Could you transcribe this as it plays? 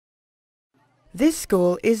This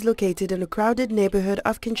school is located in a crowded neighborhood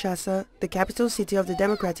of Kinshasa, the capital city of the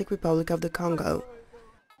Democratic Republic of the Congo.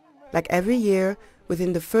 Like every year,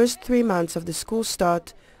 within the first 3 months of the school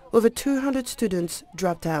start, over 200 students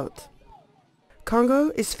dropped out.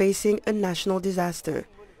 Congo is facing a national disaster.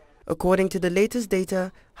 According to the latest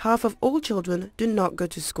data, half of all children do not go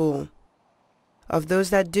to school. Of those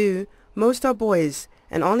that do, most are boys,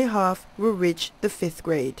 and only half will reach the 5th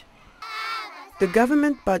grade. The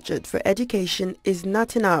government budget for education is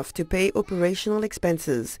not enough to pay operational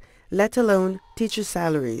expenses, let alone teacher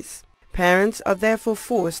salaries. Parents are therefore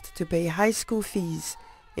forced to pay high school fees.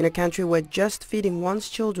 In a country where just feeding one's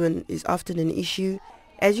children is often an issue,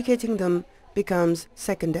 educating them becomes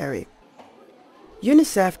secondary.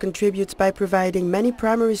 UNICEF contributes by providing many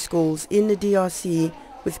primary schools in the DRC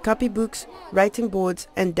with copybooks, writing boards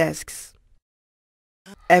and desks.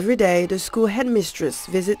 Every day the school headmistress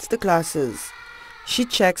visits the classes. She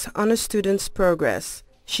checks on a student's progress.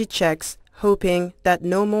 She checks, hoping that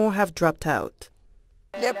no more have dropped out.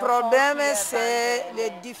 The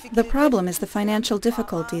problem is the financial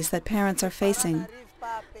difficulties that parents are facing.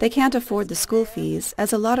 They can't afford the school fees,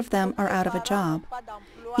 as a lot of them are out of a job.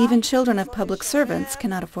 Even children of public servants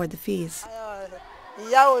cannot afford the fees.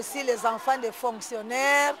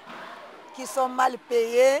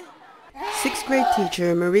 6th grade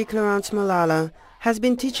teacher Marie-Clarence Malala has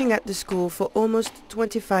been teaching at the school for almost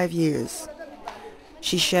 25 years.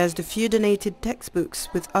 She shares the few donated textbooks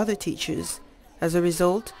with other teachers. As a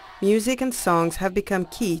result, music and songs have become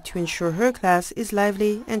key to ensure her class is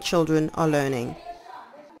lively and children are learning.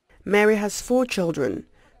 Mary has 4 children.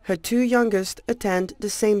 Her 2 youngest attend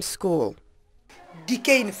the same school.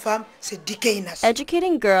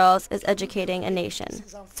 Educating girls is educating a nation,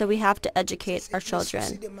 so we have to educate our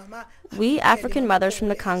children. We African mothers from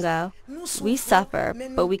the Congo, we suffer,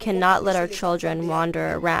 but we cannot let our children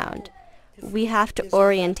wander around. We have to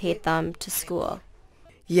orientate them to school.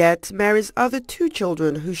 Yet, Mary's other 2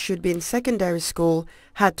 children who should be in secondary school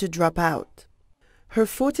had to drop out. Her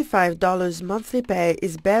 $45 monthly pay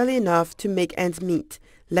is barely enough to make ends meet,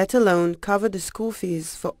 let alone cover the school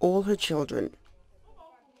fees for all her children.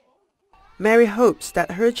 Mary hopes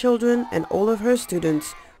that her children and all of her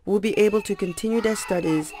students will be able to continue their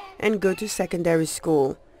studies and go to secondary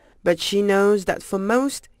school, but she knows that for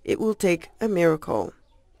most it will take a miracle.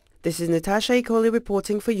 This is Natasha Ikoli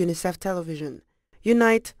reporting for UNICEF Television.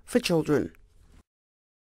 Unite for Children.